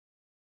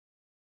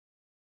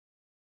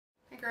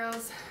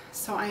Girls,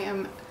 so I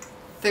am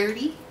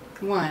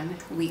 31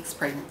 weeks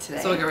pregnant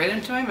today. So we'll get right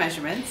into my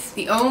measurements.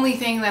 The only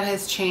thing that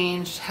has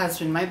changed has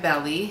been my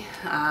belly.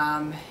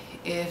 I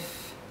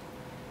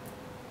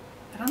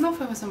don't know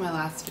if it was in my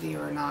last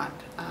video or not,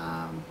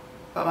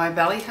 but my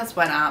belly has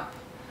went up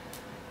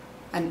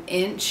an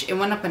inch. It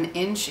went up an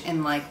inch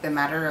in like the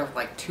matter of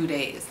like 2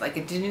 days. Like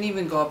it didn't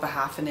even go up a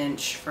half an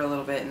inch for a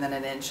little bit and then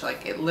an inch.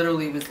 Like it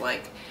literally was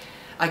like,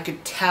 I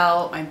could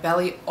tell my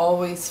belly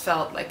always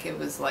felt like it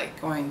was like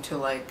going to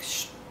like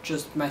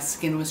just my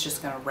skin was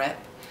just gonna rip.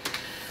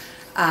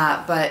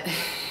 But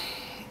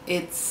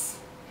it's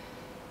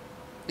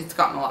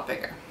gotten a lot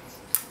bigger.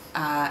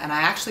 And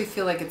I actually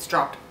feel like it's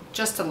dropped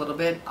just a little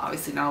bit,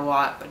 obviously not a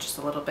lot, but just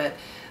a little bit.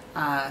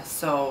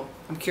 So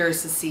I'm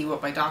curious to see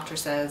what my doctor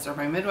says or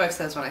my midwife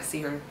says when I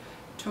see her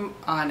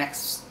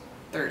next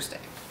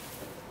Thursday.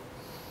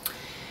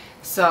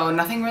 So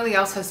nothing really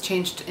else has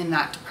changed in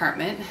that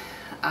department.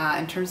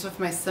 In terms of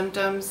my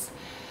symptoms,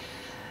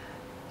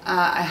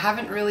 I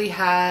haven't really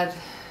had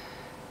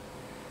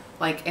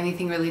like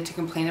anything really to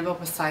complain about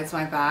besides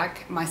my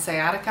back. My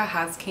sciatica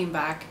has came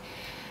back.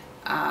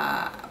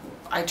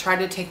 I try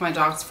to take my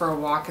dogs for a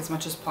walk as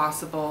much as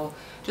possible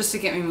just to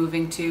get me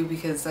moving too,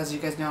 because as you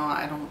guys know,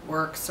 I don't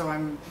work, so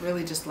I'm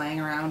really just laying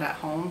around at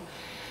home.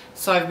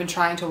 So I've been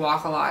trying to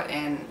walk a lot,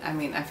 and I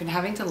mean, I've been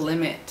having to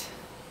limit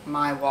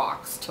my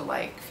walks to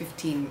like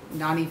 15,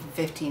 not even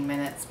 15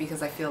 minutes,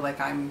 because I feel like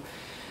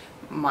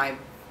my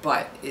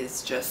butt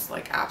is just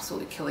like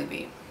absolutely killing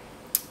me.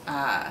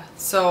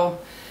 So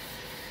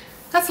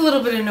that's a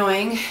little bit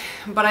annoying,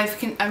 but I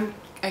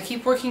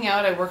keep working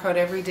out. I work out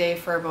every day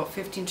for about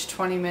 15 to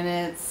 20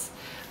 minutes.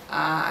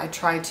 I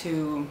try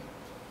to,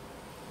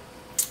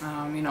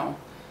 you know,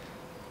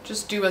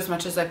 just do as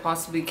much as I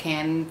possibly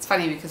can. It's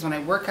funny because when I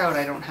work out,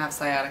 I don't have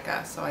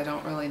sciatica, so I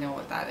don't really know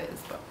what that is,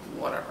 but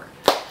whatever.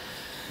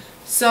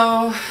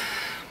 So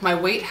my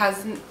weight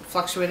hasn't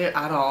fluctuated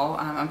at all.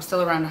 I'm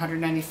still around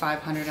 195,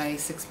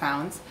 196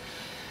 pounds.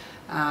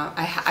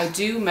 I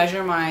do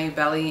measure my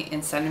belly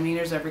in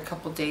centimeters every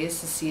couple days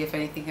to see if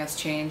anything has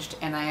changed,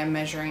 and I am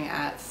measuring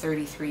at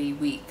 33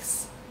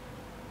 weeks.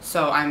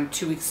 So I'm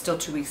still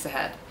 2 weeks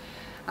ahead.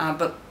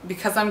 But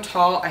because I'm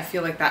tall, I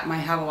feel like that might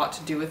have a lot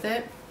to do with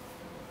it.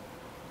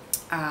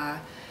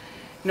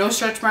 No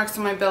stretch marks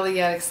on my belly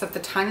yet, except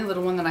the tiny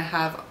little one that I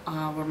have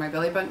where my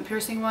belly button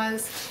piercing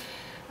was.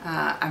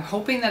 I'm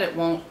hoping that it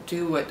won't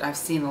do what I've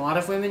seen a lot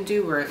of women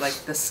do, where like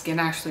the skin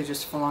actually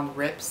just full on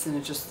rips and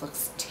it just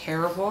looks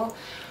terrible.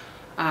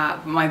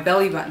 My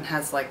belly button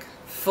has like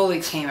fully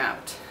came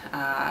out,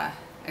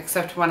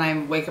 except when I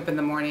wake up in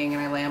the morning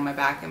and I lay on my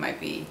back, it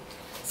might be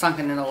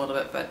sunken in a little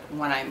bit, but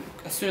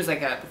as soon as I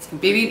get up, it's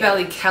completely Baby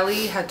Belly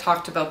Kelly had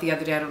talked about the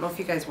other day. I don't know if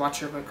you guys watch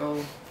her, but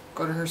go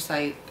to her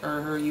site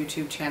or her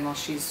YouTube channel.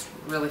 She's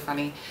really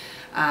funny.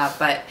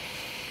 But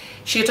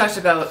she had talked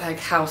about like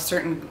how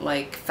certain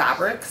like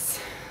fabrics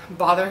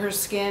bother her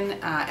skin,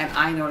 and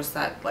I noticed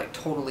that like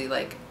totally,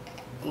 like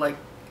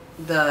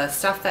the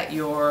stuff that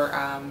your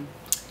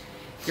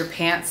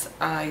pants,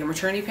 your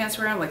maternity pants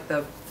wear on, like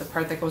the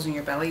part that goes in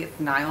your belly, it's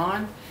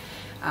nylon.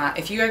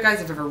 If you guys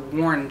have ever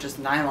worn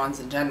just nylons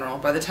in general,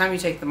 by the time you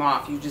take them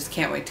off, you just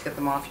can't wait to get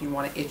them off. You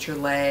want to itch your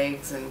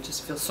legs and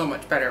just feel so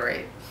much better,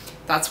 right?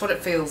 That's what it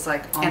feels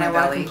like on my belly. And I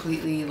want to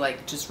completely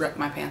like just rip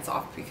my pants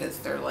off because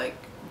they're like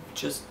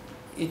just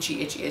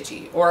itchy, itchy,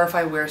 itchy. Or if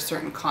I wear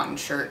certain cotton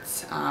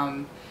shirts,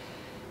 when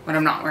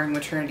I'm not wearing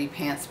maternity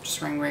pants, I'm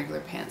just wearing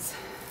regular pants,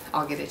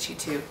 I'll get itchy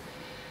too.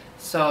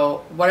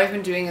 So what I've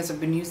been doing is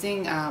I've been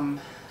using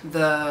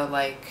the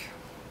like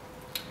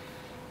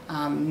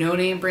No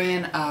Name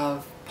brand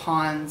of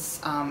Pond's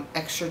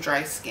Extra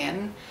Dry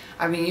Skin.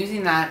 I've been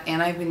using that,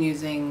 and I've been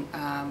using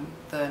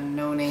the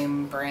No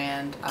Name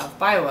brand of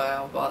Bio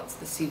Oil. Well, it's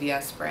the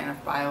CVS brand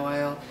of Bio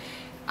Oil.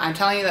 I'm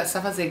telling you, that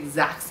stuff has the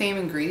exact same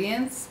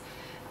ingredients.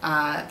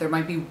 There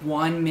might be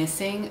one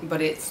missing,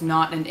 but it's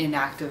not an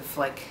inactive,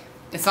 like,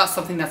 it's not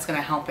something that's going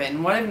to help it.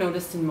 And what I've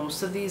noticed in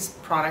most of these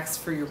products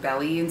for your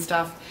belly and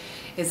stuff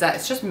is that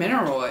it's just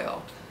mineral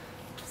oil.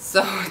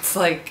 So it's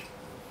like,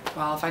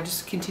 well, if I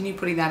just continue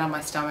putting that on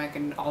my stomach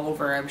and all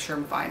over, I'm sure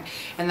I'm fine.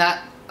 And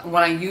that,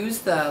 when I use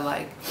the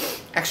like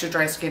Extra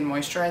Dry Skin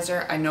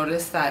Moisturizer, I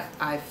notice that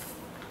I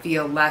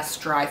feel less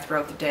dry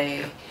throughout the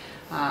day,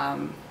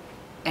 and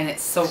it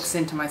soaks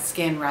into my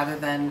skin rather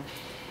than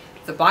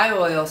the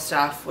bio oil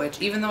stuff,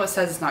 which even though it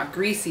says it's not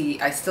greasy,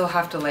 I still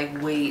have to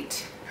like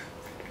wait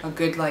a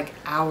good like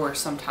hour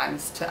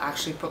sometimes to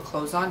actually put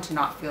clothes on to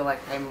not feel like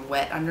I'm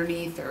wet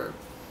underneath or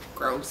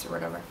gross or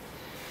whatever.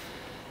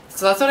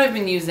 So that's what I've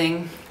been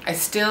using. I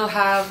still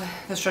have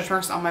the stretch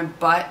marks on my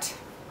butt.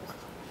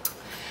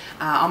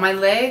 On my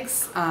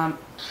legs, I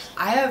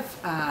have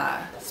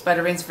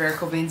spider veins,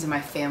 varicose veins in my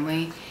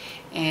family,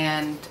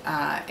 and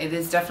it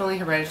is definitely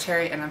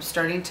hereditary, and I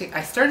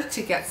started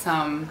to get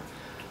some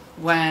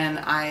when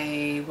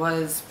I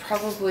was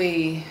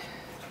probably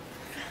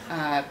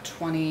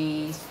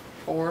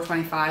 24,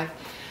 25.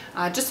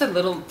 Just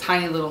a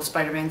tiny little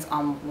spider veins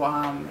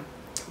on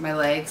my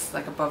legs,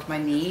 like above my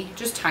knee,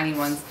 just tiny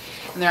ones,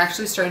 and they're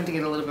actually starting to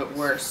get a little bit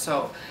worse.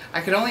 So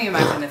I could only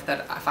imagine if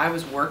I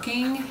was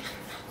working,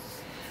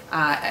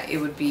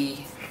 it would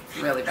be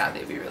really bad.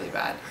 They'd be really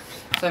bad.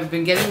 So I've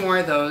been getting more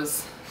of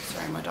those.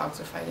 Sorry, my dogs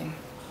are fighting.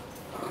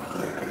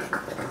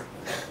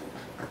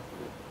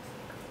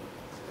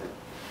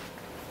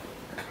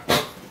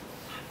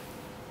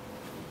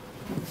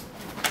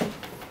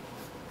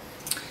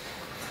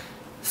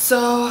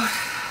 So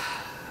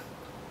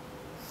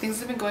things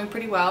have been going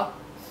pretty well.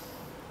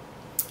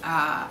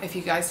 If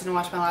you guys didn't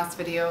watch my last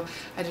video,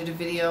 I did a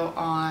video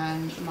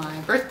on my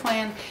birth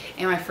plan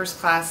and my first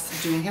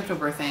class doing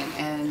hypnobirthing,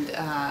 and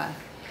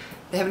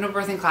the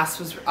hypnobirthing class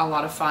was a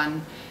lot of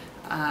fun.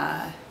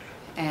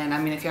 And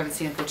I mean, if you haven't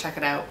seen it, go check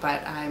it out.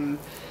 But I'm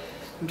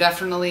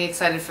definitely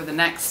excited for the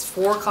next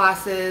 4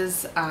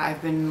 classes.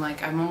 I'm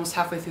almost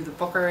halfway through the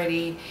book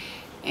already,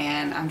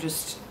 and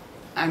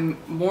I'm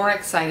more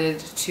excited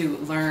to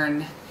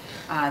learn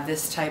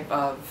this type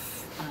of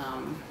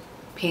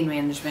pain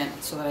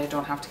management so that I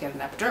don't have to get an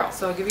epidural.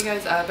 So I'll give you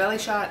guys a belly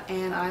shot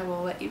and I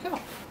will let you go.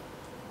 On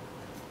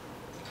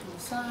the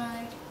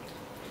side,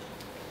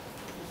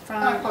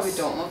 front. I probably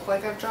don't look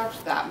like I've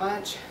dropped that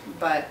much,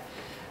 but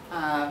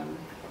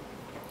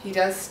he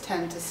does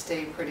tend to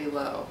stay pretty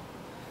low.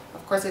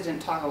 Of course, I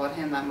didn't talk about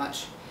him that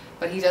much,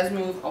 but he does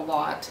move a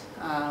lot.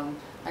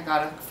 I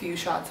got a few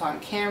shots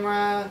on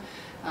camera.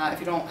 If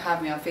you don't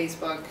have me on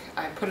Facebook,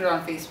 I put it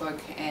on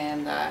Facebook,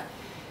 and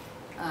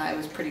it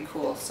was pretty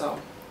cool. So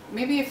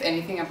maybe if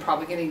anything, I'm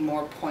probably getting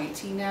more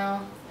pointy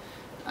now.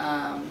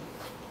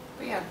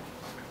 But yeah,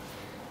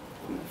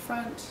 from the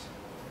front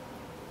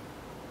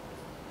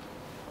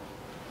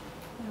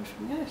and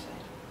from the other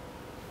side.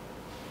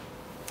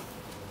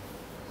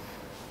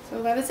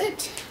 So that is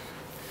it.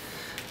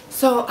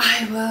 So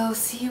I will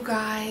see you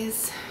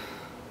guys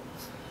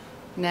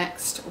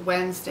next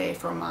Wednesday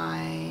for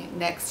my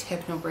next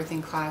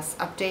hypnobirthing class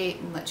update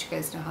and let you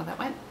guys know how that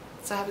went.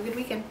 So have a good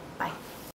weekend. Bye.